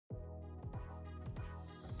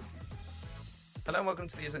Hello and welcome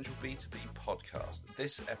to the Essential B2B podcast.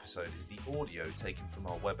 This episode is the audio taken from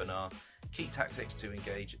our webinar, Key Tactics to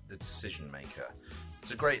Engage the Decision Maker. It's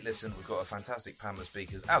a great listen. We've got a fantastic panel of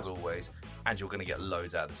speakers as always, and you're going to get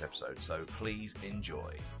loads out of this episode, so please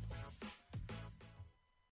enjoy.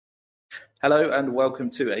 Hello and welcome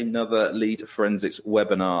to another Lead Forensics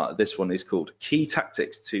webinar. This one is called Key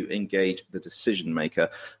Tactics to Engage the Decision Maker.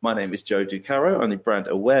 My name is Joe Ducaro. I'm the Brand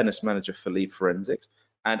Awareness Manager for Lead Forensics,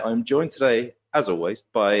 and I'm joined today, as always,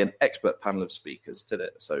 by an expert panel of speakers today.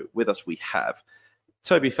 So with us we have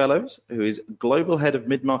Toby Fellows, who is Global Head of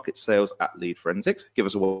Mid-Market Sales at Lead Forensics. Give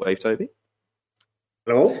us a wave, Toby.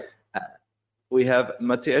 Hello. We have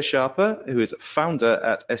Matthias Schaper, who is founder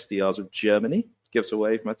at SDRs of Germany. Give us a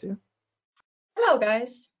wave, Matthias. Hello,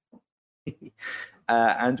 guys.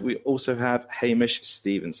 And we also have Hamish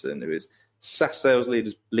Stevenson, who is SaaS sales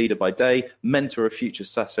leader by day, mentor of future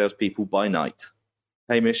SaaS salespeople by night.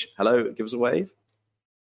 Hamish, hello, give us a wave.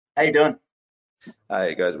 How you doing?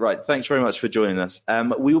 Hi, guys. Right, thanks very much for joining us.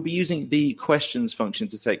 We will be using the questions function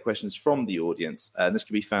to take questions from the audience. This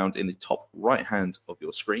can be found in the top right hand of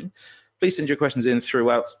your screen. Please send your questions in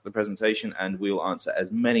throughout the presentation, and we will answer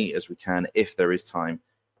as many as we can if there is time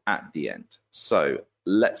at the end. So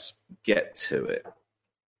let's get to it.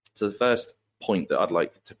 So the first point that I'd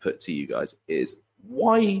like to put to you guys is,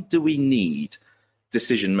 why do we need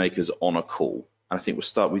decision makers on a call? And I think we'll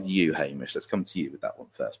start with you, Hamish. Let's come to you with that one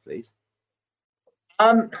first, please.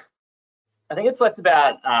 I think it's less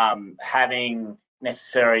about having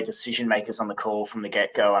necessary decision makers on the call from the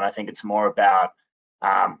get-go, and I think it's more about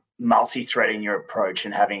multi-threading your approach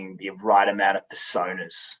and having the right amount of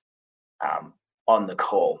personas on the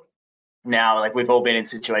call. Now, like, we've all been in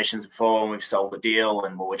situations before when we've sold a deal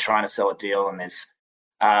and we're trying to sell a deal, and there's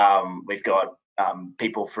we've got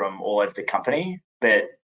people from all over the company, but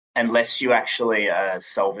unless you actually are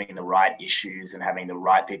solving the right issues and having the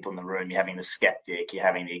right people in the room, you're having the skeptic, you're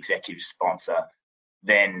having the executive sponsor,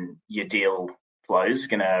 then your deal flow is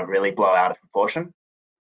going to really blow out of proportion.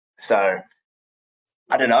 So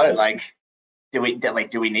I don't know, like, do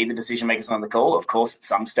we need the decision makers on the call? Of course, at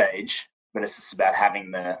some stage, but it's just about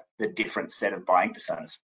having the different set of buying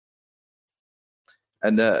personas.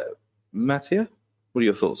 And Mattia, what are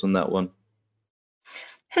your thoughts on that one?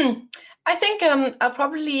 I think I'll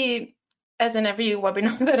probably, as in every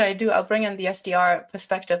webinar that I do, I'll bring in the SDR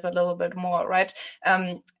perspective a little bit more, right?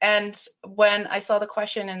 And when I saw the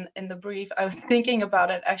question in the brief, I was thinking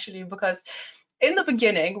about it actually, because in the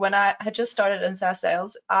beginning, when I had just started in SaaS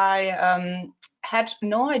sales, I had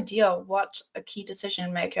no idea what a key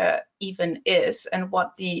decision maker even is and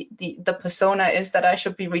what the persona is that I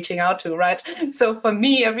should be reaching out to, right? So for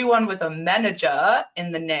me, everyone with a manager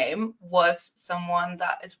in the name was someone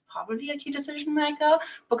that is probably a key decision maker,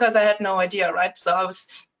 because I had no idea, right? So I was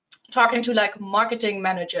talking to like marketing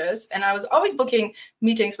managers, and I was always booking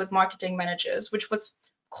meetings with marketing managers, which was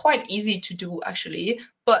quite easy to do actually.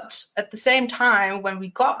 But at the same time, when we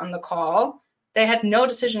got on the call, they had no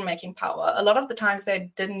decision-making power. A lot of the times they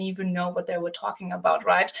didn't even know what they were talking about,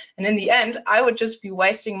 right? And in the end, I would just be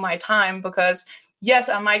wasting my time, because yes,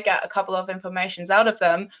 I might get a couple of informations out of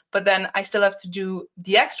them, but then I still have to do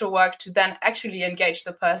the extra work to then actually engage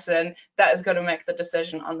the person that is going to make the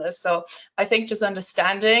decision on this. So I think just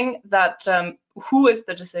understanding that who is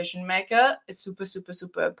the decision maker is super, super,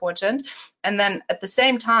 super important. And then at the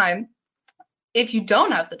same time, if you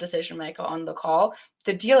don't have the decision maker on the call,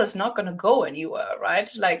 the deal is not going to go anywhere, right?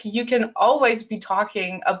 Like, you can always be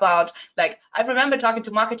talking about, like, I remember talking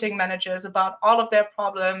to marketing managers about all of their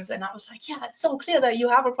problems, and I was like, yeah, it's so clear that you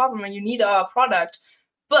have a problem and you need our product.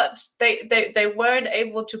 But they weren't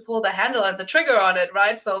able to pull the handle and the trigger on it,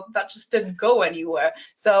 right? So that just didn't go anywhere.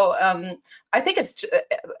 So I think it's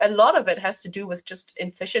a lot of it has to do with just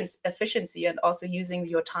efficiency and also using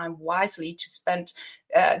your time wisely to spend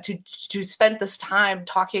this time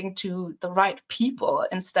talking to the right people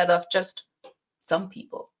instead of just some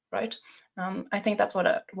people, right? I think that's what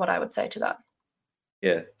I would say to that.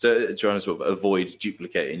 Yeah, so trying to sort of avoid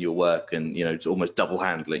duplicating your work and, you know, it's almost double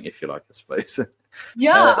handling, if you like, I suppose.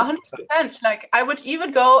 Yeah, 100%. Like, I would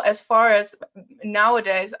even go as far as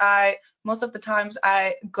nowadays, most of the times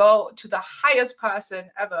I go to the highest person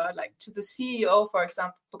ever, like to the CEO, for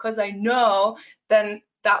example, because I know then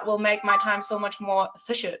that will make my time so much more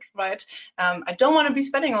efficient, right? I don't want to be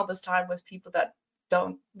spending all this time with people that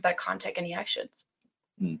can't take any actions.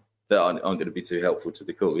 That aren't going to be too helpful to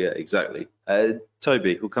the call. Yeah, exactly.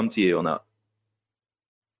 Toby, we'll come to you on that.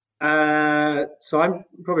 So I'm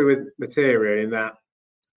probably with Matthias in that,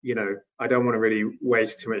 you know, I don't want to really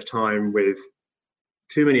waste too much time with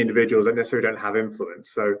too many individuals that necessarily don't have influence.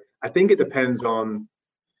 So I think it depends on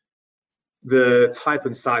the type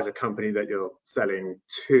and size of company that you're selling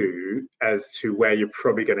to as to where you're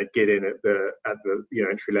probably going to get in at the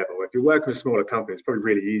entry level. If you're working with smaller companies, it's probably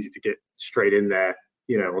really easy to get straight in there,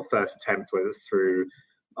 on first attempt, whether it's through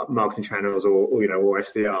marketing channels or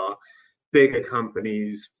SDR. Bigger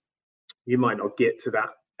companies, you might not get to that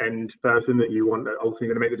end person that you want that ultimately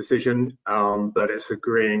going to make the decision, but it's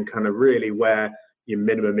agreeing kind of really where your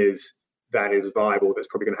minimum is that is viable, that's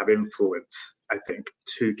probably going to have influence, I think,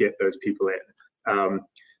 to get those people in.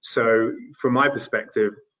 So from my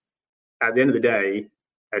perspective, at the end of the day,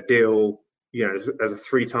 a deal, there's a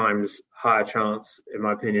 3 times higher chance, in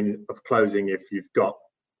my opinion, of closing if you've got,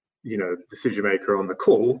 decision maker on the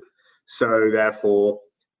call. So therefore,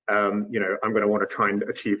 I'm going to want to try and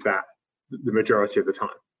achieve that the majority of the time.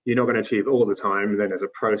 You're not going to achieve it all the time, and then there's a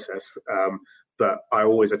process. But I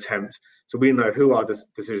always attempt, so we know who our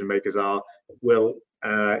decision makers are. We'll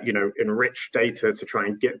enrich data to try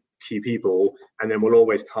and get key people, and then we'll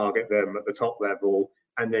always target them at the top level,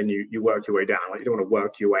 and then you work your way down. Like, you don't want to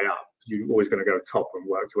work your way up. You're always going to go top and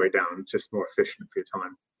work your way down. It's just more efficient for your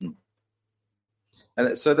time.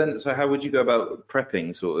 And so how would you go about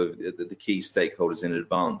prepping sort of the key stakeholders in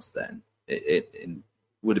advance then?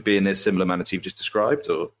 Would it be in a similar manner to you've just described,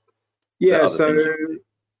 or? Yeah,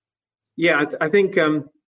 I think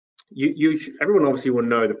everyone obviously will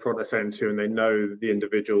know the product they're selling to, and they know the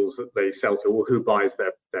individuals that they sell to or who buys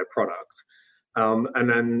their product. And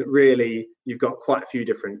then really, you've got quite a few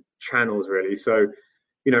different channels really. So,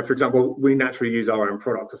 for example, we naturally use our own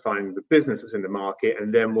product to find the business that's in the market,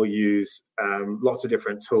 and then we'll use lots of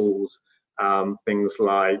different tools, things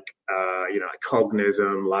like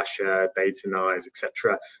Cognism, Lasher, Datanyze,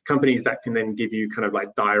 etc. Companies that can then give you kind of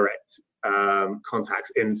like direct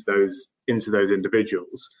contacts into those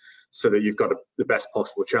individuals, so that you've got the best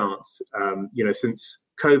possible chance. Since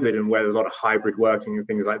COVID and where there's a lot of hybrid working and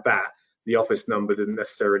things like that, the office number isn't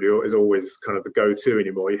necessarily is always kind of the go-to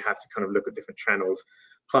anymore. You have to kind of look at different channels,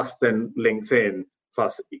 plus then LinkedIn,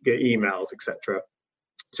 plus get emails, etc.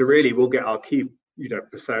 So really, we'll get our key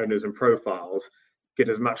personas and profiles, get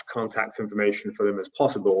as much contact information for them as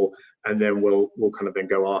possible, and then we'll kind of then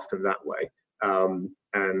go after them that way.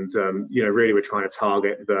 Really, we're trying to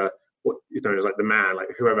target what is known as like the man, like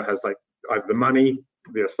whoever has like either the money,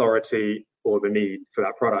 the authority, or the need for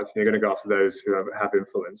that product. You're going to go after those who have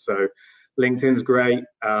influence. So LinkedIn's great.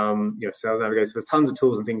 Sales Navigator. There's tons of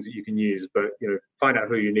tools and things that you can use, but find out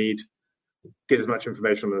who you need, get as much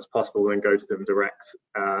information on them as possible, then go to them direct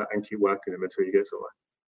and keep working them until you get somewhere.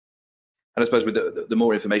 And I suppose with the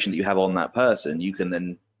more information that you have on that person, you can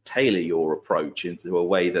then tailor your approach into a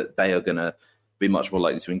way that they are going to be much more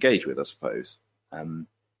likely to engage with, I suppose.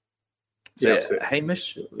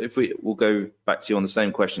 Hamish, if we'll go back to you on the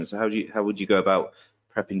same question. So how would you go about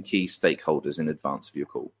prepping key stakeholders in advance of your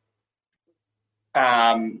call?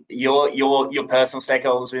 Your personal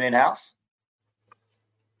stakeholders within house?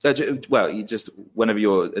 Well, you just whenever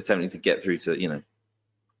you're attempting to get through to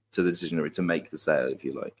to the decision to make the sale, if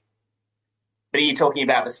you like. But are you talking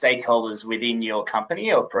about the stakeholders within your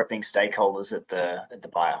company, or prepping stakeholders at the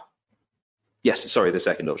buyer? Yes, sorry, the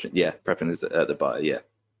second option. Yeah, prepping at the buyer. Yeah.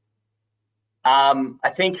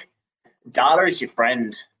 I think data is your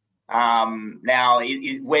friend. Now,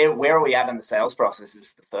 where are we at in the sales process? Is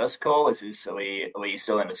this the first call? Are we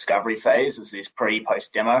still in discovery phase? Is this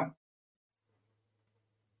post demo?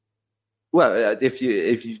 Well, if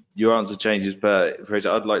your answer changes per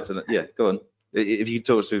project, I'd like to know. Yeah, go on. If you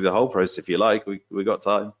talk us through the whole process, if you like, we got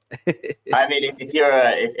time. I mean,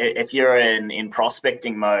 if you're in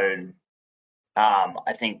prospecting mode,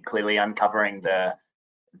 I think clearly uncovering the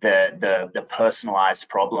personalized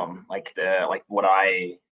problem, like what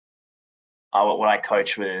I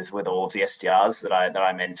coach with all of the SDRs that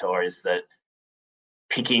I mentor, is that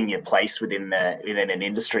picking your place within an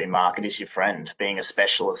industry market is your friend. Being a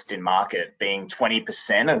specialist in market, being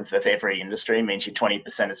 20% of every industry means you're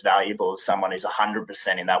 20% as valuable as someone who's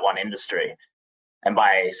 100% in that one industry. And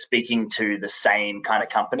by speaking to the same kind of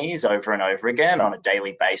companies over and over again on a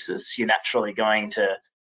daily basis, you're naturally going to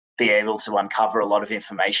be able to uncover a lot of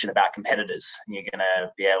information about competitors, and you're going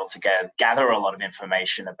to be able to gather a lot of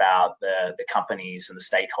information about the companies and the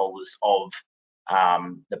stakeholders of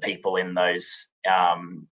the people in those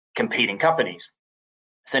competing companies.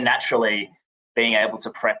 So naturally, being able to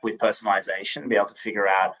prep with personalization, be able to figure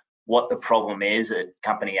out what the problem is at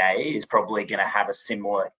company A is probably going to have a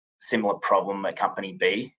similar problem at company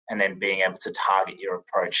B, and then being able to target your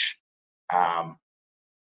approach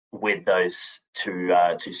with those two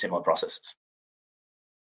similar processes.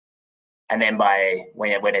 And then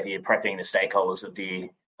whenever you're prepping the stakeholders of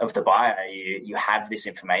the buyer, you have this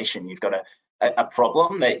information. You've got a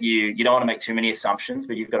problem that you don't want to make too many assumptions,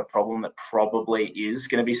 but you've got a problem that probably is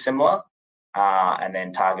going to be similar, and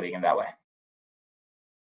then targeting in that way.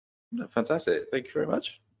 Fantastic. Thank you very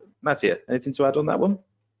much. Mattia, anything to add on that one?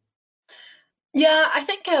 Yeah, I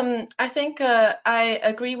think I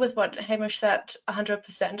agree with what Hamish said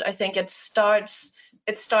 100%. I think it starts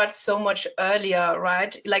so much earlier,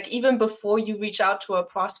 right? Like even before you reach out to a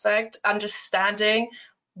prospect, understanding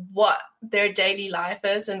what their daily life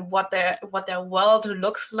is and what their world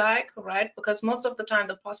looks like, right? Because most of the time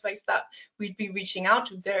the prospects that we'd be reaching out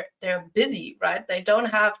to, they're busy, right? They don't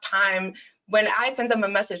have time. When I send them a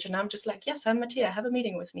message and I'm just like, yes, I'm Mattia, have a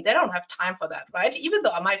meeting with me, they don't have time for that, right? Even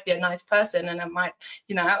though I might be a nice person and it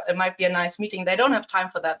might be a nice meeting, they don't have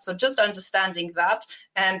time for that. So just understanding that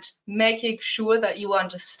and making sure that you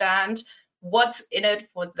understand what's in it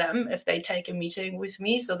for them if they take a meeting with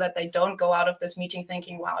me, so that they don't go out of this meeting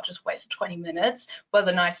thinking, wow, I just wasted 20 minutes. It was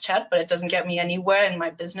a nice chat, but it doesn't get me anywhere in my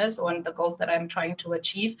business or in the goals that I'm trying to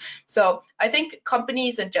achieve. So I think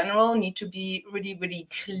companies in general need to be really, really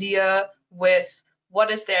clear with what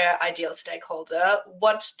is their ideal stakeholder,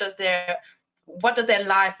 what does their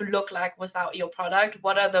life look like without your product,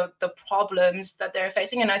 what are the problems that they're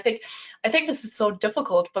facing. And I think this is so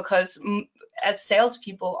difficult because as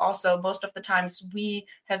salespeople also, most of the times we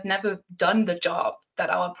have never done the job that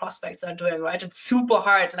our prospects are doing, right? It's super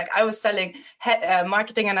hard. Like I was selling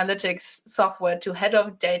marketing analytics software to head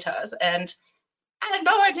of data, and I had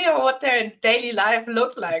no idea what their daily life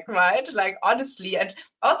looked like, right? Like honestly, and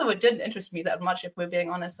also it didn't interest me that much, if we're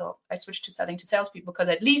being honest. So I switched to selling to salespeople because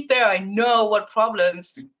at least there I know what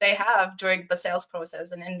problems they have during the sales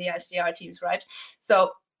process and in the SDR teams, right?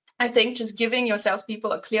 So I think just giving your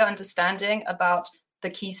salespeople a clear understanding about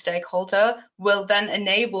the key stakeholder will then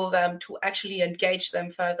enable them to actually engage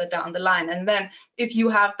them further down the line. And then if you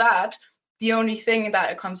have that, the only thing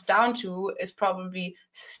that it comes down to is probably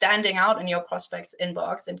standing out in your prospect's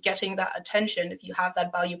inbox and getting that attention if you have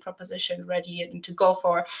that value proposition ready and to go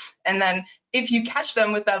for. And then if you catch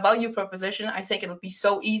them with that value proposition, I think it'll be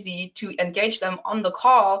so easy to engage them on the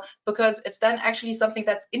call, because it's then actually something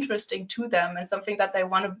that's interesting to them and something that they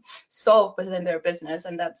want to solve within their business,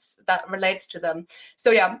 and that relates to them. So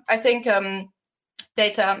yeah, I think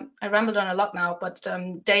data, I rambled on a lot now, but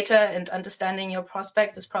data and understanding your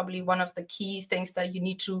prospects is probably one of the key things that you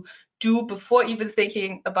need to do before even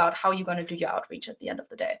thinking about how you're going to do your outreach at the end of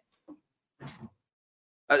the day.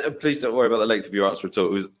 Please don't worry about the length of your answer at all.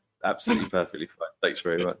 It was absolutely perfectly fine. Thanks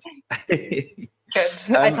very much. Good.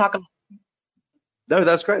 I talk a lot. No,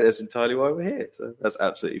 that's great. That's entirely why we're here. So that's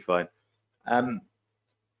absolutely fine.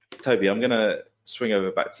 Toby, I'm going to swing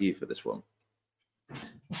over back to you for this one.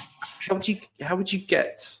 How would you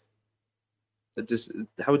get a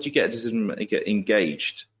decision maker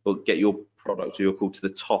engaged, or get your product or your call to the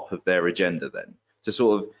top of their agenda, then, to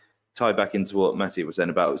sort of tie back into what Mattia was saying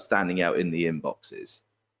about standing out in the inboxes?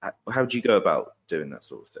 How do you go about doing that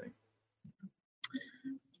sort of thing?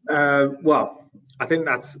 Well, I think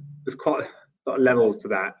there's quite a lot of levels to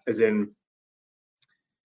that, as in,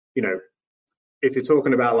 if you're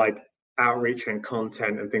talking about like outreach and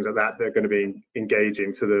content and things like that, they're going to be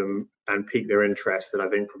engaging to them and pique their interest. And I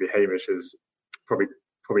think probably Hamish has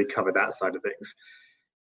probably covered that side of things.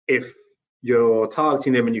 If you're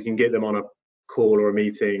targeting them and you can get them on a call or a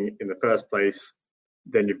meeting in the first place,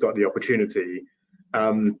 then you've got the opportunity.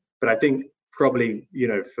 But I think probably,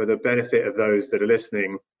 for the benefit of those that are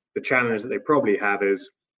listening, the challenge that they probably have is,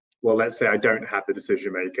 well, let's say I don't have the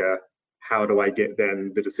decision maker. How do I get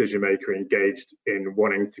then the decision maker engaged in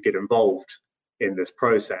wanting to get involved in this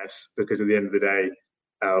process? Because at the end of the day,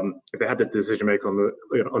 if they had the decision maker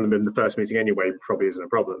on them in the first meeting anyway, probably isn't a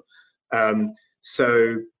problem.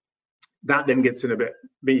 So that then gets in a bit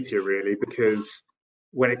meatier, really, because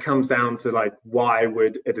when it comes down to like, why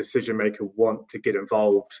would a decision maker want to get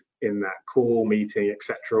involved in that call, meeting,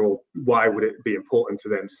 etc., or why would it be important to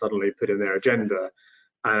then suddenly put in their agenda?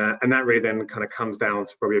 And that really then kind of comes down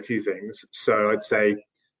to probably a few things. So I'd say at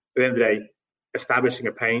the end of the day, establishing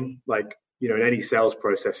a pain, like, in any sales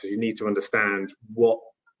process, you need to understand what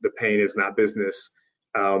the pain is in that business,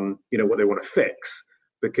 what they want to fix.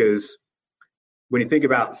 Because when you think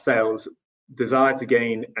about sales, desire to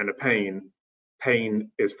gain and a pain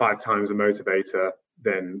is 5 times a motivator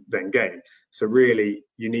than gain. So really,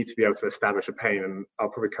 you need to be able to establish a pain, and I'll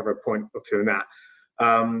probably cover a point or two in that.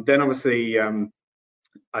 Then obviously,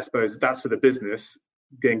 I suppose that's for the business.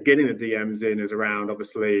 Then getting the DMs in is around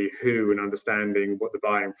obviously who and understanding what the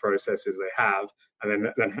buying processes they have,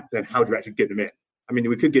 and then how do you actually get them in? I mean,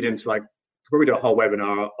 we could get into probably do a whole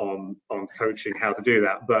webinar on coaching how to do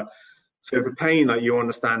that. But so for pain, like, you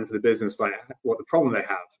understand for the business like what the problem they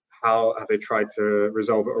have, how have they tried to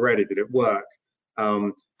resolve it already? Did it work?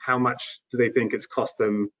 How much do they think it's cost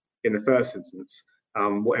them in the first instance?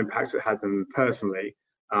 What impacts it had them personally?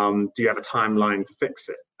 Do you have a timeline to fix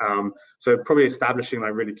it? So probably establishing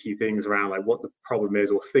like really key things around like what the problem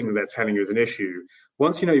is or thing that they're telling you is an issue.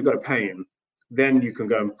 Once you know you've got a pain, then you can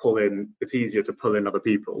go and pull in, it's easier to pull in other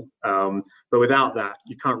people. But without that,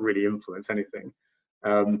 you can't really influence anything.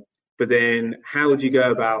 But then how would you go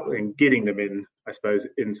about in getting them in, I suppose,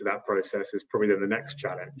 into that process is probably then the next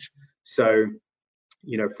challenge. So,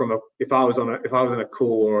 you know, if I was in a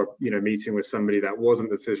call or, you know, meeting with somebody that wasn't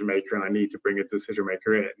the decision maker and I need to bring a decision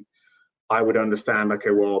maker in, I would understand, okay,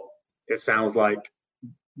 well, it sounds like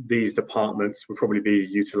these departments would probably be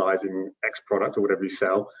utilizing X product or whatever you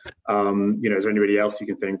sell. You know, is there anybody else you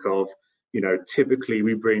can think of? You know, typically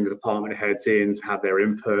we bring the department heads in to have their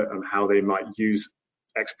input on how they might use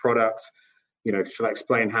X product. You know, should I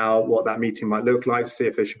explain what that meeting might look like, see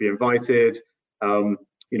if they should be invited? You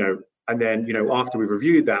know, and then, you know, after we've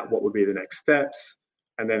reviewed that, what would be the next steps?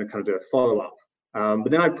 And then kind of do a follow-up. But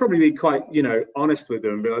then I'd probably be quite, you know, honest with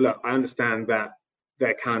them. But look, I understand that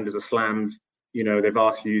their calendars are slammed. You know, they've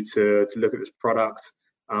asked you to look at this product.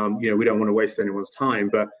 You know, we don't want to waste anyone's time,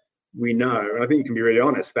 but we know, and I think you can be really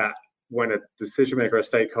honest, that when a decision maker or a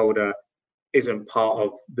stakeholder isn't part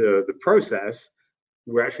of the process,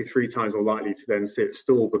 we're actually 3 times more likely to then sit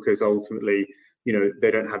stall, because ultimately, you know, they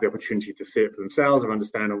don't have the opportunity to see it for themselves or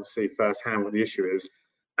understand, obviously, firsthand what the issue is,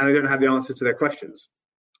 and they don't have the answers to their questions,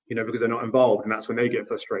 you know, because they're not involved, and that's when they get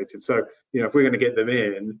frustrated. So, you know, if we're going to get them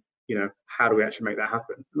in, you know, how do we actually make that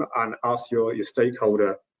happen? And ask your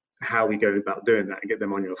stakeholder how we go about doing that and get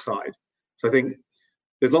them on your side. So I think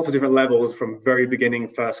there's lots of different levels, from very beginning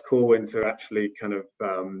first call into actually kind of,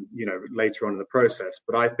 you know, later on in the process.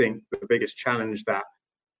 But I think the biggest challenge that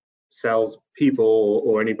sales people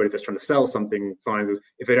or anybody that's trying to sell something finds is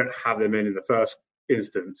if they don't have them in the first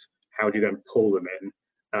instance, how do you then pull them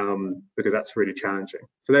in? Because that's really challenging.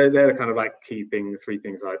 So they're the kind of like key things, 3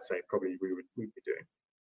 things I'd say probably we'd be doing.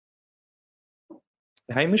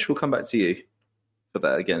 Hamish, we'll come back to you for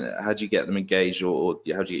that again. How do you get them engaged, or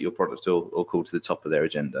how do you get your product or call to the top of their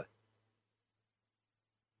agenda?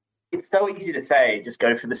 It's so easy to say, just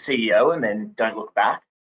go for the CEO and then don't look back,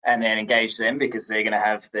 and then engage them, because they're going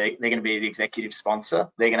to be the executive sponsor.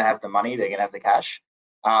 They're going to have the money. They're going to have the cash.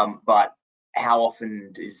 But how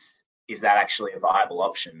often is that actually a viable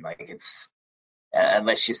option? Like, it's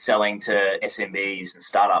unless you're selling to SMBs and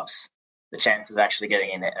startups, the chance of actually getting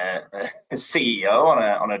in a CEO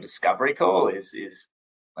on a discovery call is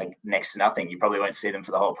like next to nothing. You probably won't see them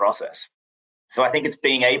for the whole process. So I think it's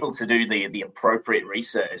being able to do the appropriate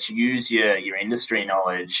research, use your industry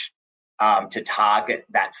knowledge to target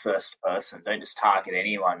that first person. Don't just target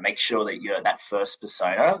anyone. Make sure that that first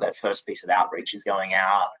persona, that first piece of outreach is going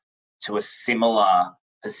out to a similar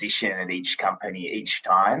position at each company each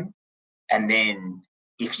time. And then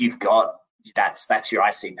if you've got, that's your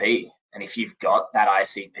ICP. And if you've got that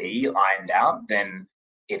ICP ironed out, then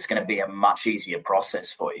it's going to be a much easier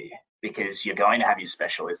process for you, because you're going to have your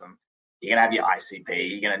specialism. You're going to have your ICP.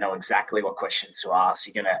 You're going to know exactly what questions to ask.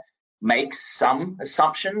 You're going to make some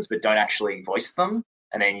assumptions, but don't actually voice them.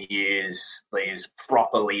 And then use these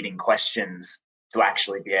proper leading questions to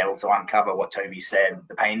actually be able to uncover what Toby said,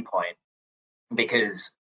 the pain point.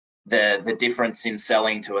 Because the difference in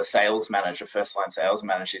selling to a sales manager, first-line sales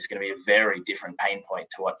manager, is going to be a very different pain point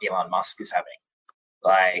to what Elon Musk is having.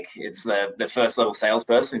 Like, it's the first-level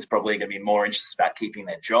salesperson is probably going to be more interested about keeping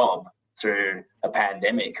their job through a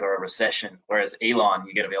pandemic or a recession, whereas Elon,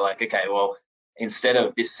 you're going to be like, okay, well, instead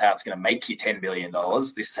of this is how it's going to make you $10 billion,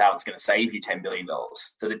 this is how it's going to save you $10 billion.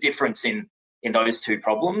 So the difference in those 2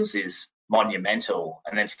 problems is monumental.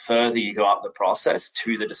 And then further you go up the process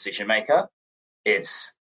to the decision maker,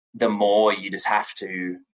 it's the more you just have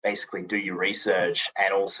to basically do your research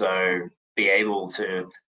and also be able to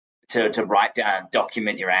write down,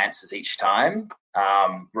 document your answers each time,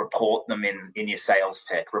 report them in your sales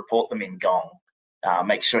tech, report them in Gong,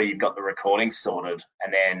 make sure you've got the recording sorted,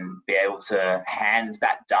 and then be able to hand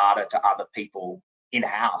that data to other people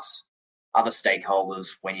in-house, other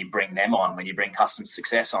stakeholders. When you bring them on, when you bring customer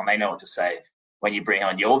success on, they know what to say. When you bring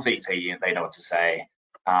on your VP, they know what to say.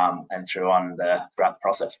 And throughout the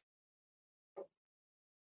process.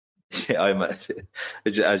 Yeah,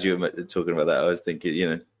 as you were talking about that, I was thinking, you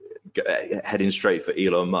know, heading straight for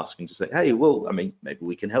Elon Musk and just say, hey, well, I mean, maybe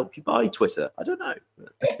we can help you buy Twitter. I don't know.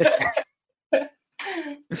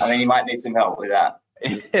 I mean, you might need some help with that.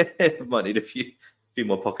 Might need a few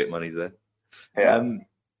more pocket monies there. Yeah.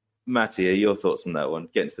 Matty, are your thoughts on that one?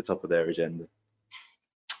 Getting to the top of their agenda.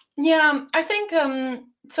 Yeah, I think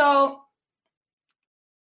so.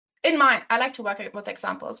 I like to work with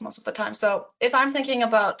examples most of the time. So if I'm thinking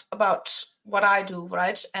about what I do,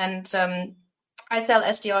 right, and I sell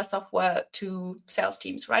SDR software to sales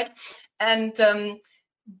teams, right, and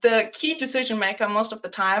the key decision maker most of the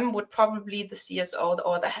time would probably the CSO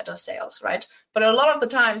or the head of sales, right? But a lot of the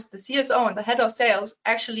times the CSO and the head of sales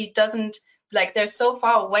actually doesn't, like, they're so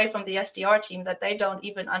far away from the SDR team that they don't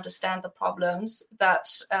even understand the problems that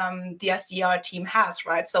the SDR team has,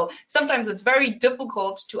 right? So sometimes it's very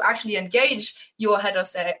difficult to actually engage your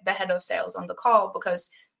the head of sales on the call because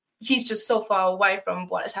he's just so far away from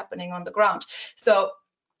what is happening on the ground. So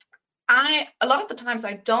a lot of the times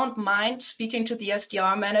I don't mind speaking to the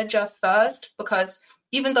SDR manager first, because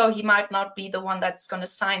even though he might not be the one that's going to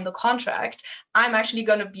sign the contract, I'm actually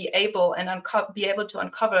going to be able to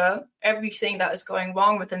uncover everything that is going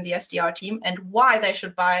wrong within the SDR team and why they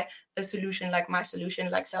should buy a solution like my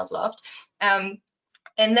solution, like SalesLoft. And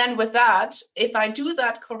then with that, if I do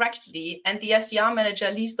that correctly and the SDR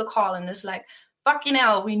manager leaves the call and is like, fucking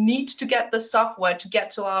hell, we need to get the software to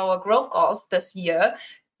get to our growth goals this year,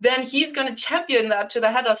 then he's going to champion that to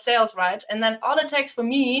the head of sales, right? And then all it takes for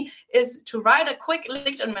me is to write a quick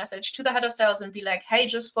LinkedIn message to the head of sales and be like, hey,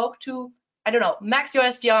 just spoke to, I don't know, Max, your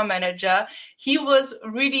SDR manager. He was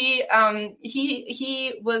really,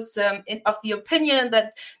 he was of the opinion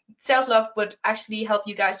that SalesLoft would actually help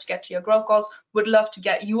you guys to get to your growth goals, would love to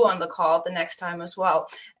get you on the call the next time as well.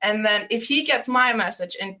 And then if he gets my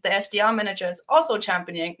message and the SDR manager is also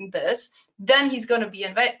championing this, then he's going to be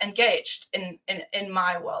engaged in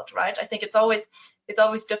my world, right? I think it's always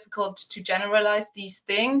difficult to generalize these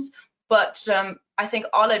things, but I think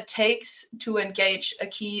all it takes to engage a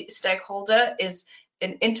key stakeholder is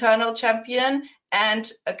an internal champion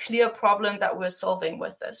and a clear problem that we're solving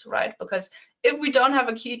with this, right? Because if we don't have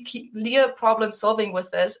a clear problem solving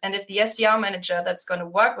with this, and if the SDR manager that's going to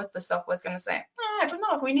work with the software is going to say, I don't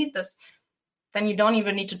know if we need this, then you don't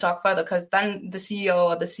even need to talk further, because then the CEO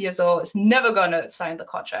or the CSO is never going to sign the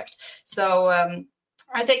contract. So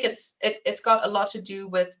I think it's got a lot to do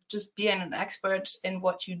with just being an expert in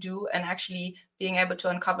what you do and actually being able to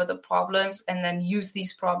uncover the problems and then use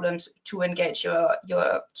these problems to engage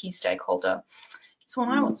your key stakeholder. That's what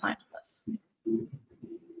I would sign for this.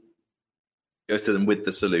 Go to them with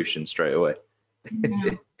the solution straight away.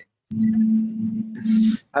 Yeah.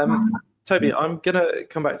 Toby, I'm going to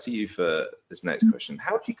come back to you for this next question.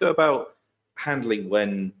 How do you go about handling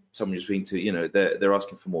when someone you're speaking to, you know, they're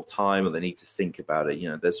asking for more time or they need to think about it, you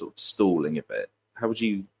know, they're sort of stalling a bit? How would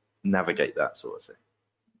you navigate that sort of thing?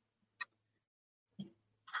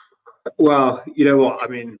 Well, you know what, I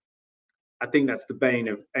mean, I think that's the bane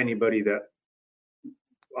of anybody that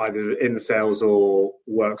either in the sales or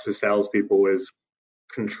works with salespeople, is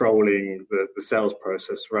controlling the sales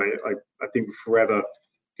process, right? I think forever,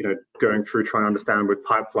 you know, going through trying to understand with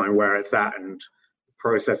pipeline where it's at and the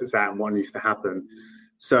process it's at and what needs to happen.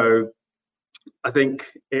 So I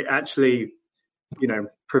think it actually, you know,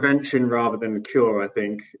 prevention rather than cure, I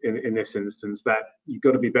think in this instance, that you've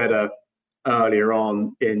got to be better earlier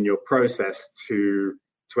on in your process to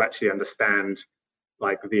actually understand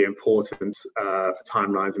like the importance of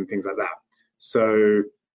timelines and things like that. So, you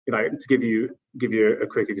know, to give you a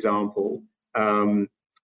quick example, so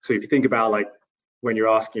if you think about like when you're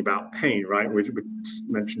asking about pain, right, which we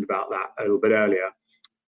mentioned about that a little bit earlier,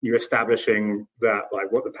 you're establishing that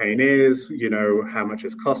like what the pain is, you know, how much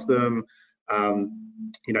it's cost them,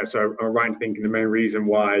 you know. So I'm right in thinking the main reason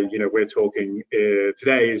why, you know, we're talking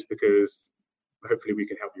today is because hopefully we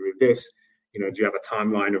can help you with this. You know, do you have a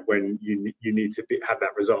timeline of when you need to have that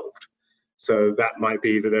resolved? So that might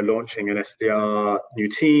be that they're launching an SDR new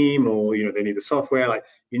team, or, you know, they need the software. Like,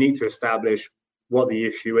 you need to establish what the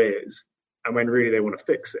issue is and when really they want to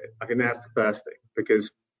fix it. I think that's the first thing,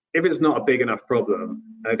 because if it's not a big enough problem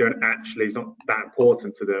and they don't actually, it's not that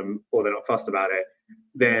important to them, or they're not fussed about it,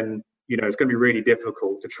 then, you know, it's going to be really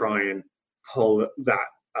difficult to try and pull that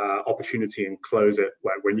opportunity and close it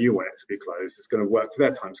like when you want it to be closed. It's going to work to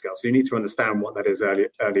their timescale. So you need to understand what that is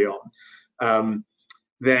early on.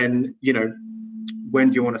 Then, you know, when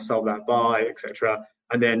do you want to solve that by, etc.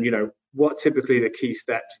 And then, you know, what typically the key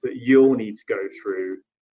steps that you'll need to go through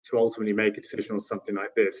to ultimately make a decision on something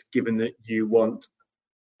like this, given that you want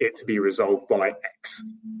it to be resolved by X.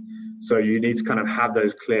 So you need to kind of have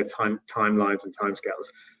those clear timelines and timescales.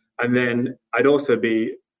 And then I'd also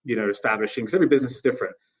be, you know, establishing, because every business is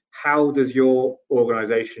different, how does your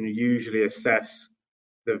organization usually assess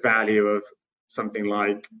the value of something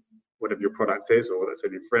like whatever your product is, or let's say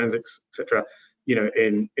forensics, etc., you know,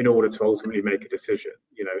 in order to ultimately make a decision?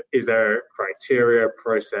 You know, is there a criteria,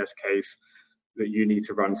 process, case that you need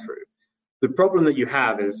to run through? The problem that you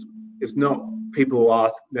have is not people are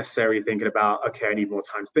necessarily thinking about, okay, I need more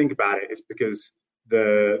time to think about it, it's because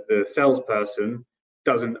the salesperson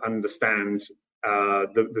doesn't understand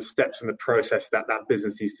the steps and the process that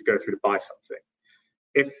business needs to go through to buy something.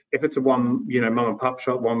 If it's a mom and pop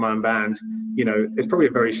shop, one-man band, it's probably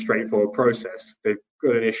a very straightforward process. They've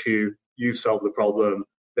got an issue, you solve the problem,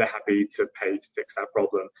 they're happy to pay to fix that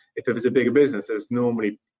problem. If it's a bigger business, there's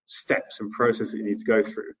normally steps and processes that you need to go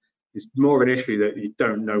through. It's more of an issue that you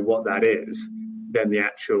don't know what that is than the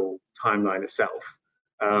actual timeline itself.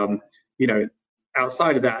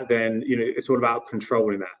 Outside of that, then it's all about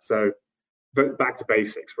controlling that. So back to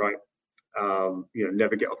basics, right?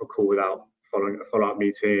 Never get off a call without following a follow-up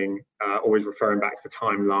meeting, always referring back to the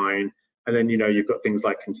timeline. And then, you've got things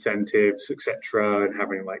like incentives, etc., and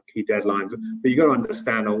having like key deadlines. But you got to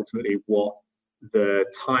understand ultimately what the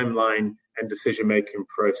timeline and decision-making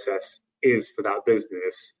process is for that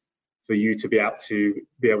business, for you to be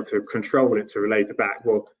able to control it, to relate it back.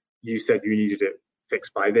 Well, you said you needed it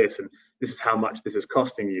fixed by this, and this is how much this is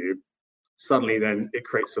costing you. Suddenly, then it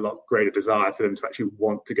creates a lot greater desire for them to actually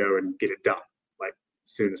want to go and get it done, like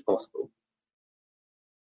as soon as possible.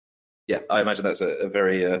 Yeah, I imagine that's a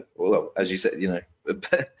very well, as you said,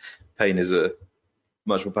 pain is a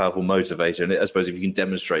much more powerful motivator, and I suppose if you can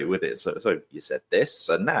demonstrate with it. So you said this,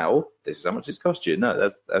 so now this is how much it's cost you. No,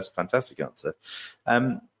 that's a fantastic answer.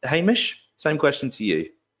 Hamish, same question to you.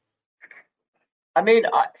 I mean,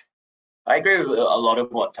 I agree with a lot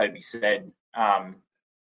of what Toby said.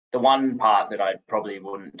 The one part that I probably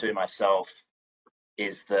wouldn't do myself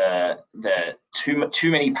is the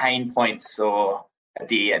too many pain points, or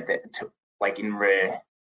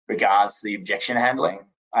regards to the objection handling.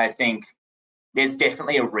 I think there's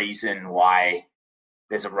definitely a reason why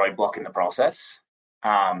there's a roadblock in the process.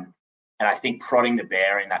 And I think prodding the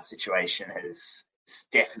bear in that situation has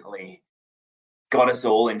definitely got us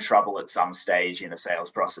all in trouble at some stage in a sales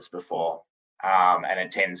process before. And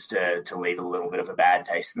it tends to leave a little bit of a bad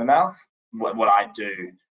taste in the mouth. What I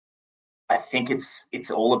do, I think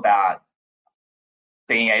it's all about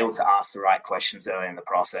being able to ask the right questions early in the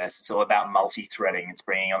process. It's all about multi-threading. It's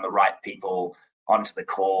bringing on the right people onto the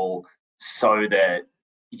call so that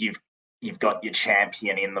you've got your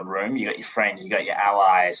champion in the room, you got your friend, you got your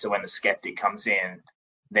ally. So when the skeptic comes in,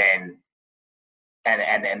 then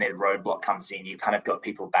and the roadblock comes in, you kind of got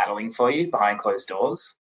people battling for you behind closed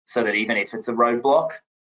doors, so that even if it's a roadblock,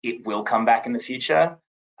 it will come back in the future.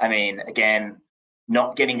 I mean, again,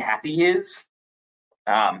 not getting happy is,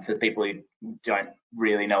 for people who don't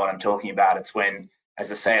really know what I'm talking about, it's when,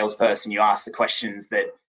 as a salesperson, you ask the questions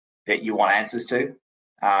that you want answers to,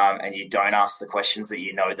 and you don't ask the questions that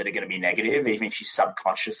you know that are going to be negative, even if you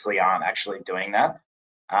subconsciously aren't actually doing that.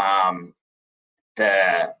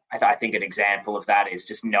 I think an example of that is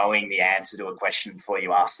just knowing the answer to a question before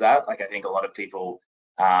you ask that. Like, I think a lot of people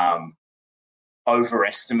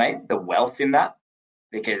overestimate the wealth in that,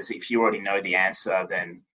 because if you already know the answer,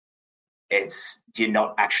 then you're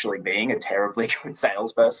not actually being a terribly good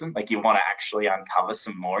salesperson. Like, you want to actually uncover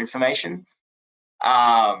some more information.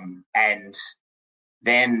 And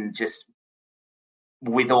then just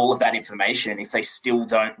with all of that information, if they still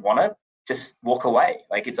don't want it, just walk away.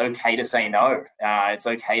 Like, it's okay to say no. It's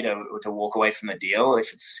okay to walk away from the deal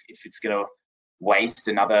if it's going to waste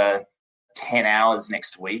another 10 hours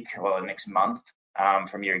next week or next month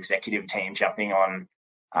from your executive team jumping on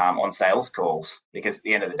sales calls. Because at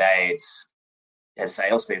the end of the day, as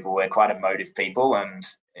salespeople, we're quite emotive people, and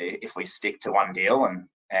if we stick to one deal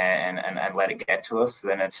and let it get to us,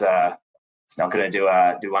 then it's not going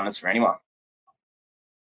to do wonders for anyone.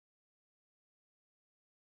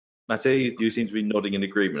 Matty, you seem to be nodding in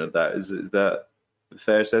agreement of that. Is that a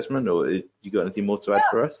fair assessment, or you got anything more to add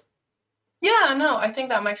for us? Yeah, no, I think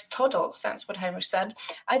that makes total sense what Hamish said.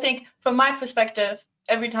 I think from my perspective,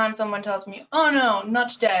 every time someone tells me, oh no,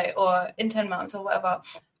 not today, or in 10 months or whatever,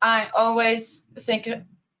 I always think,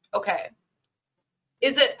 okay,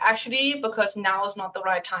 is it actually because now is not the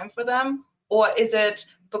right time for them? Or is it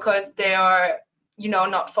because they are,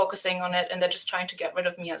 not focusing on it and they're just trying to get rid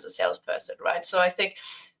of me as a salesperson, right? So I think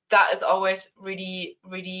that is always really,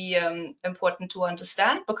 really important to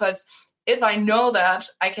understand, because if I know that,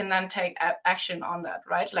 I can then take action on that,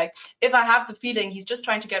 right? Like, if I have the feeling he's just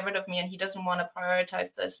trying to get rid of me and he doesn't want to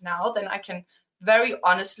prioritize this now, then I can very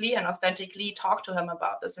honestly and authentically talk to him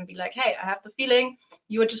about this and be like, hey, I have the feeling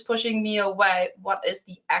you are just pushing me away. What is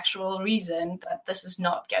the actual reason that this is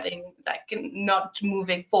not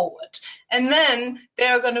moving forward? And then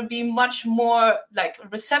they're going to be much more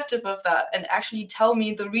receptive of that and actually tell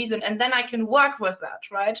me the reason, and then I can work with that,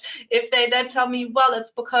 right? If they then tell me, well, it's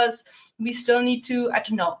because we still need to,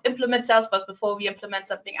 implement Salesforce before we implement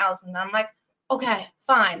something else, and I'm like, okay,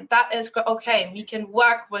 fine, that is okay, we can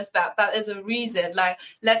work with that. That is a reason. Like,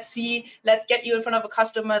 let's get you in front of a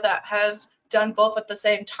customer that has done both at the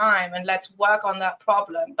same time, and let's work on that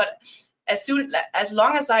problem. But as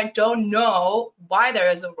long as I don't know why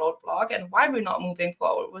there is a roadblock and why we're not moving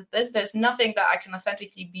forward with this, there's nothing that I can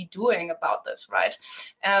authentically be doing about this, right?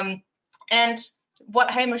 And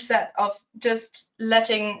what Hamish said of just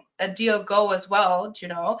letting a deal go as well, you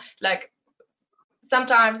know, like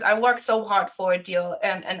sometimes I work so hard for a deal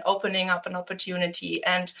and opening up an opportunity,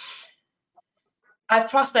 and I've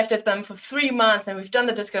prospected them for 3 months, and we've done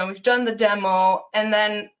the disco, we've done the demo, and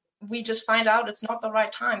then we just find out it's not the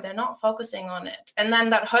right time. They're not focusing on it. And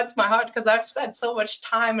then that hurts my heart because I've spent so much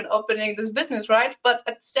time in opening this business, right? But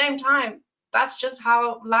at the same time, that's just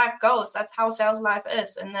how life goes. That's how sales life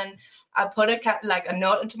is. And then I put a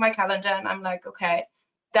note into my calendar, and I'm like, okay,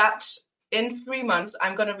 that in 3 months,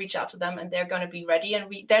 I'm going to reach out to them, and they're going to be ready.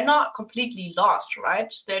 And they're not completely lost,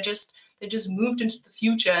 right? They just moved into the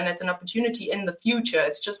future, and it's an opportunity in the future.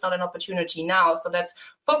 It's just not an opportunity now. So let's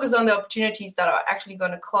focus on the opportunities that are actually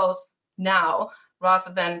going to close now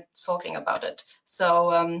rather than sulking about it.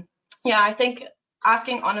 So yeah, I think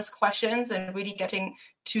asking honest questions and really getting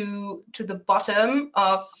to the bottom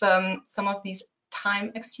of some of these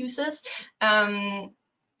time excuses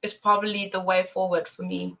is probably the way forward for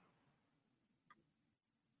me.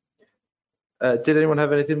 Did anyone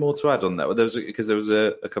have anything more to add on that? Because there was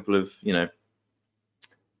a couple of, you know,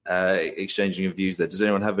 exchanging of views there. Does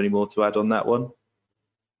anyone have any more to add on that one?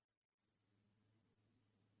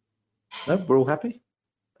 No, we're all happy.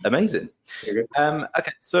 Amazing.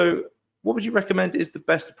 Okay, so what would you recommend is the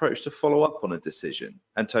best approach to follow up on a decision?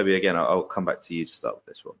 And Toby, again, I'll come back to you to start with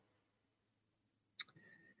this one.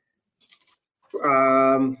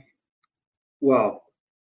 Well,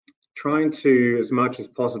 trying to, as much as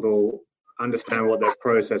possible, understand what their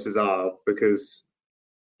processes are, because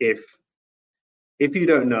if you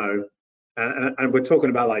don't know, and we're talking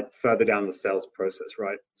about like further down the sales process,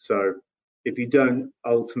 right? So if you don't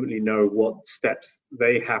ultimately know what steps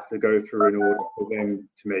they have to go through in order for them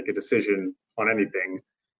to make a decision on anything,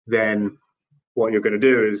 then what you're going to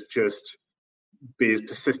do is just be as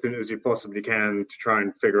persistent as you possibly can to try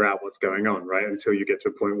and figure out what's going on, right? Until you get to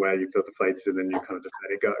a point where you feel deflated, and then you kind of just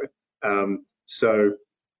let it go. So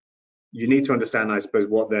you need to understand, I suppose,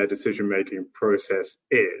 what their decision-making process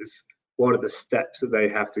is. What are the steps that they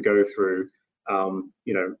have to go through?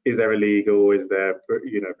 You know, is there a legal? Is there,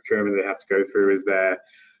 you know, procurement they have to go through? Is there,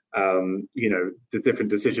 you know, the different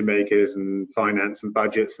decision makers and finance and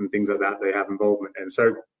budgets and things like that they have involvement in?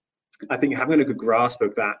 So I think having a good grasp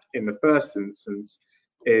of that in the first instance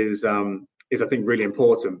is I think really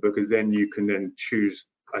important, because then you can then choose,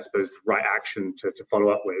 I suppose, the right action to follow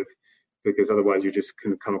up with, because otherwise you just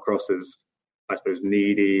can come across as, I suppose,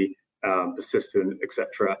 needy, persistent,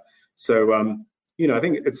 etc. So you know, I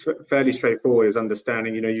think it's fairly straightforward, is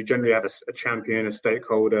understanding, you know, you generally have a champion, a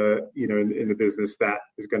stakeholder, you know, in the business that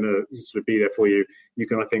is going to sort of be there for you. You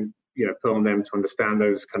can, I think, you know, put on them to understand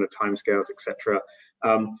those kind of timescales, etc.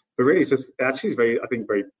 But really, it's just actually very, I think,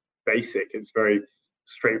 very basic. It's very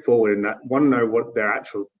straightforward in that want to know what their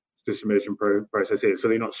actual decision process is, so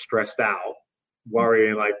they're not stressed out,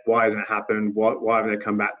 worrying like, why hasn't it happened? Why haven't they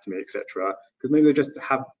come back to me, etc. Because maybe they just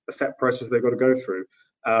have a set process they've got to go through.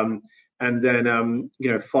 And then,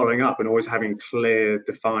 you know, following up and always having clear,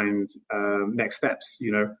 defined next steps.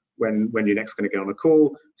 You know, when you're next going to get on a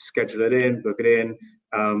call, schedule it in, book it in,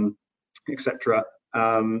 etc.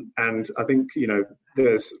 And I think, you know,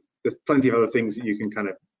 there's plenty of other things that you can kind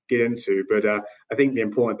of get into, but I think the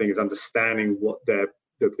important thing is understanding what their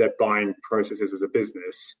buying process is as a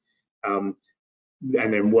business, and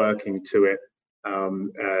then working to it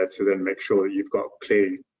to then make sure that you've got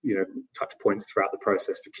clear, you know, touch points throughout the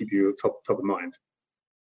process to keep you top of mind.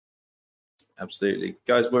 Absolutely,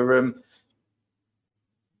 guys.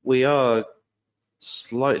 We are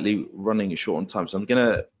slightly running short on time, so I'm going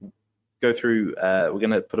to go through. We're going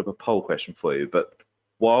to put up a poll question for you, but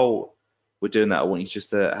while we're doing that, I want you just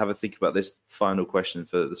to have a think about this final question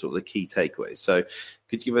for the sort of the key takeaways. So,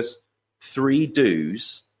 could you give us 3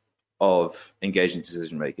 do's of engaging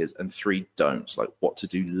decision makers and 3 don'ts, like what to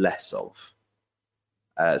do less of?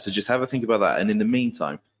 So just have a think about that. And in the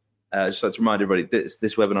meantime, just like to remind everybody,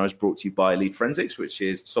 this webinar is brought to you by Lead Forensics, which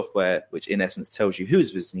is software which in essence tells you who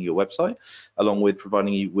is visiting your website, along with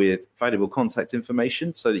providing you with valuable contact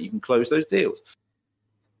information so that you can close those deals.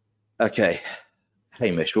 Okay,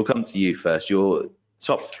 Hamish, we'll come to you first. Your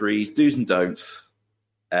top 3 do's and don'ts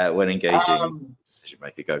when engaging decision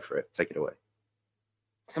maker. Go for it. Take it away.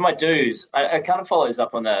 So my do's, it kind of follows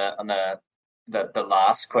up on the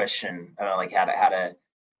last question, like how to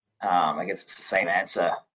I guess it's the same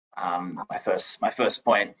answer. My first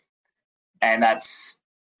point, and that's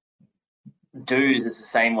do's is the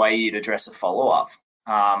same way you'd address a follow-up.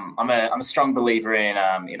 I'm a strong believer in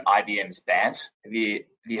IBM's BANT. Have you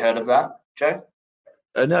heard of that, Joe?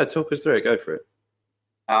 No, talk us through it. Go for it.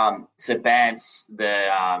 So BANT's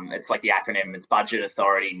it's like the acronym. It's budget,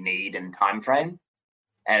 authority, need, and time frame,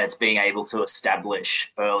 and it's being able to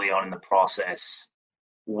establish early on in the process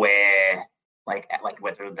where, like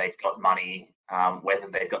whether they've got money, whether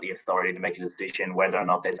they've got the authority to make a decision, whether or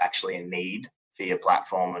not there's actually a need for your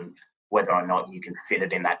platform, and whether or not you can fit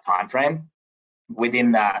it in that time frame.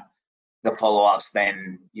 Within that, the follow-ups,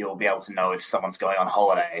 then you'll be able to know if someone's going on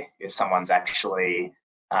holiday, if someone's actually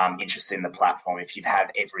interested in the platform, if you've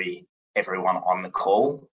had everyone on the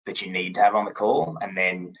call that you need to have on the call, and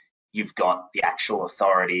then you've got the actual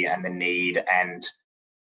authority and the need and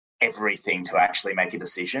everything to actually make a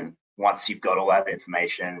decision. Once you've got all that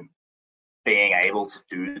information, being able to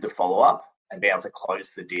do the follow-up and be able to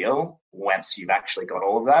close the deal once you've actually got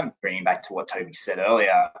all of that, bringing back to what Toby said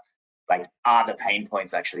earlier, like, are the pain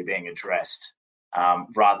points actually being addressed?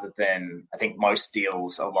 Rather than, I think most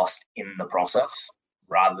deals are lost in the process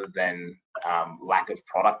rather than lack of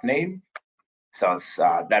product need. So it's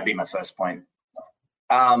that'd be my first point.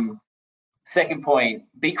 Second point,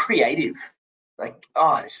 be creative. Like,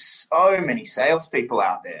 there's so many salespeople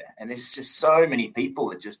out there, and there's just so many people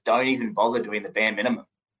that just don't even bother doing the bare minimum.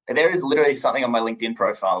 And there is literally something on my LinkedIn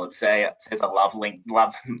profile that says I love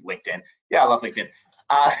LinkedIn. Yeah, I love LinkedIn.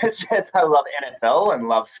 It says I love NFL and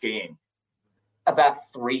love skiing.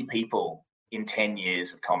 About 3 people in 10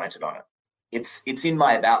 years have commented on it. It's in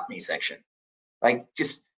my About Me section. Like,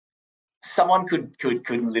 just someone could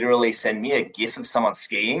literally send me a GIF of someone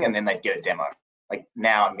skiing, and then they'd get a demo. Like,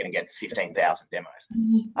 now I'm going to get 15,000 demos.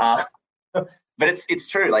 But it's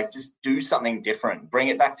true. Like, just do something different. Bring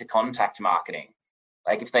it back to contact marketing.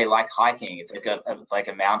 Like, if they like hiking, it's like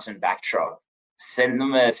a mountain backdrop. Send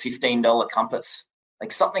them a $15 compass.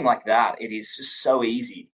 Like, something like that. It is just so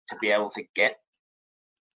easy to be able to get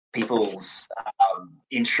people's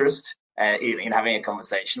interest in having a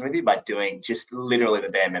conversation with you by doing just literally the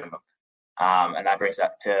bare minimum. And that brings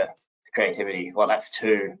that to creativity. Well, that's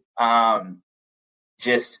 2. I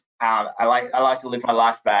like to live my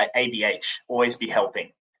life by ABH, always be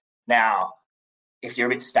helping. Now, if you're a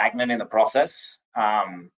bit stagnant in the process,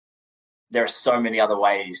 there are so many other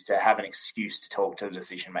ways to have an excuse to talk to the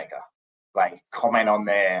decision maker. Like, comment on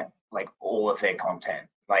all of their content,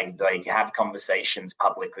 like have conversations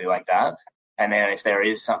publicly like that. And then if there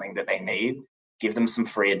is something that they need, give them some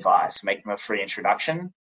free advice, make them a free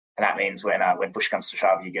introduction. And that means when push comes to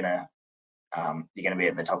shove, you're gonna be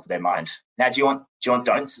at the top of their mind. Now, do you want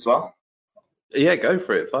don'ts as well? Yeah, go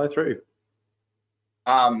for it. Fire through.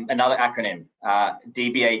 Another acronym,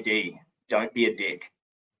 DBAD. Don't be a dick.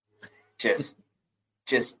 Just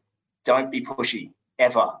don't be pushy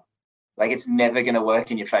ever. Like, it's never going to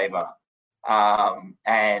work in your favor.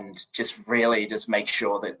 And just really just make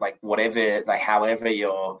sure that, like, however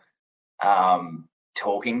you're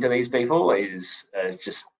talking to these people is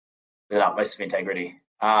just the utmost of integrity.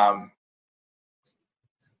 Don't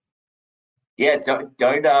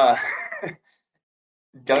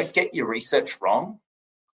get your research wrong.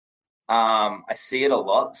 I see it a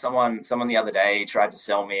lot. Someone the other day tried to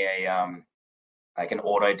sell me an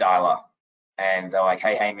auto dialer, and they're like,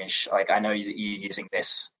 "Hey, Hamish, like, I know that you're using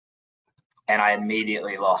this," and I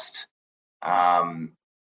immediately lost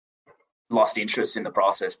interest in the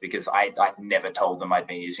process because I'd never told them I'd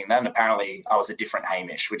been using that, and apparently I was a different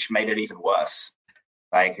Hamish, which made it even worse.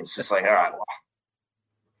 Like, it's just like, all right, well,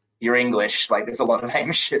 you're English. Like, there's a lot of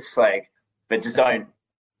Hamishes, like, but just don't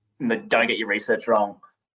get your research wrong.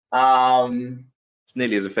 It's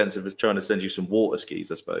nearly as offensive as trying to send you some water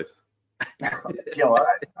skis, I suppose. You know what?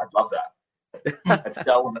 I'd love that. I'd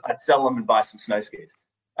sell them and buy some snow skis.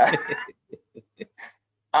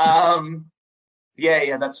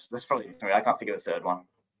 Yeah, that's probably three. I can't think of a third one.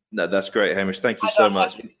 No, that's great, Hamish. Thank you so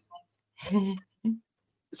much.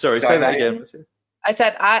 Sorry, say that again. I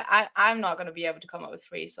said I'm not going to be able to come up with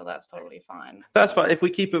 3, so that's totally fine. That's fine. If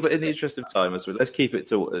we keep it in the interest of time as well, let's keep it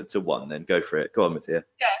to 1. Then go for it. Go on, Mattia.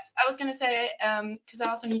 Yes, I was going to say because I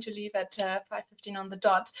also need to leave at 5:15 on the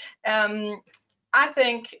dot. I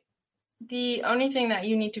think the only thing that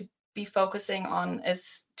you need to be focusing on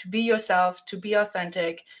is to be yourself, to be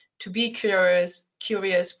authentic, to be curious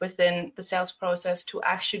within the sales process, to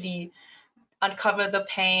actually uncover the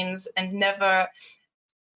pains and never.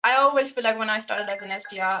 I always feel like when I started as an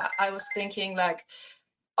SDR, I was thinking like,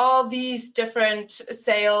 all these different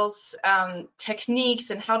sales techniques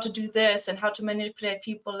and how to do this and how to manipulate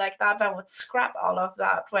people like that, I would scrap all of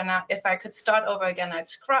that. If I could start over again, I'd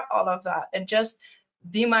scrap all of that and just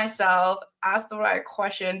be myself, ask the right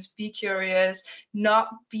questions, be curious, not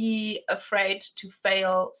be afraid to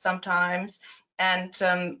fail sometimes. And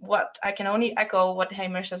what I can only echo what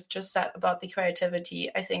Hamish has just said about the creativity.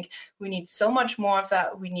 I think we need so much more of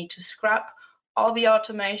that. We need to scrap all the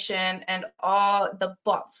automation and all the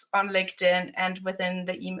bots on LinkedIn and within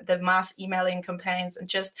the mass emailing campaigns, and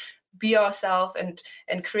just be ourselves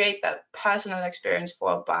and create that personal experience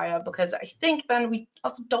for a buyer, because I think then we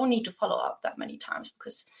also don't need to follow up that many times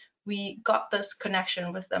because we got this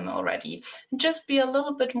connection with them already. And just be a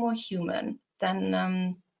little bit more human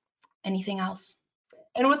than anything else.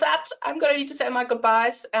 And with that, I'm going to need to say my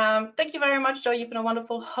goodbyes. Thank you very much, Joe. You've been a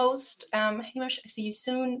wonderful host. Hamish, I see you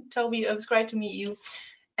soon. Toby, it was great to meet you.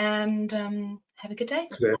 And have a good day.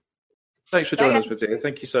 Thanks for joining us, Mattia.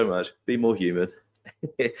 Thank you so much. Be more human.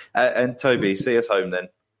 And Toby, see us home then.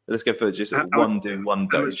 Let's go for just one do, one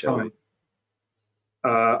don't, shall we?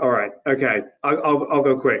 All right. Okay. I'll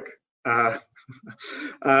go quick.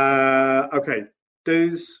 Okay.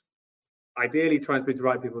 Do's. Ideally, try and speak to the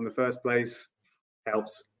right people in the first place.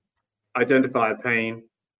 Helps. Identify a pain.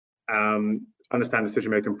 Understand the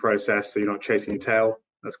decision-making process so you're not chasing your tail.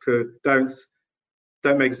 That's good. Don't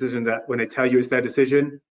make a decision that when they tell you it's their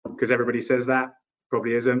decision, because everybody says that,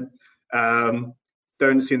 probably isn't.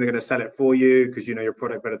 Don't assume they're going to sell it for you because you know your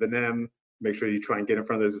product better than them. Make sure you try and get in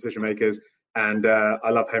front of those decision makers. And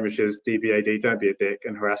I love Hamish's DBAD, don't be a dick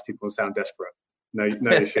and harass people and sound desperate. Know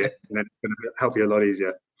your shit, and then it's going to help you a lot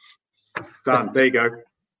easier. Done. There you go.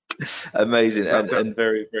 Amazing. And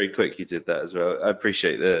very, very quick you did that as well. I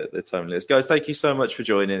appreciate the timeliness. Guys, thank you so much for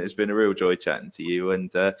joining. It's been a real joy chatting to you.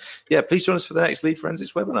 And yeah, please join us for the next Lead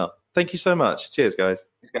Forensics webinar. Thank you so much. Cheers, guys.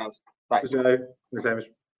 Thanks, guys. Bye. Thanks, Hamish.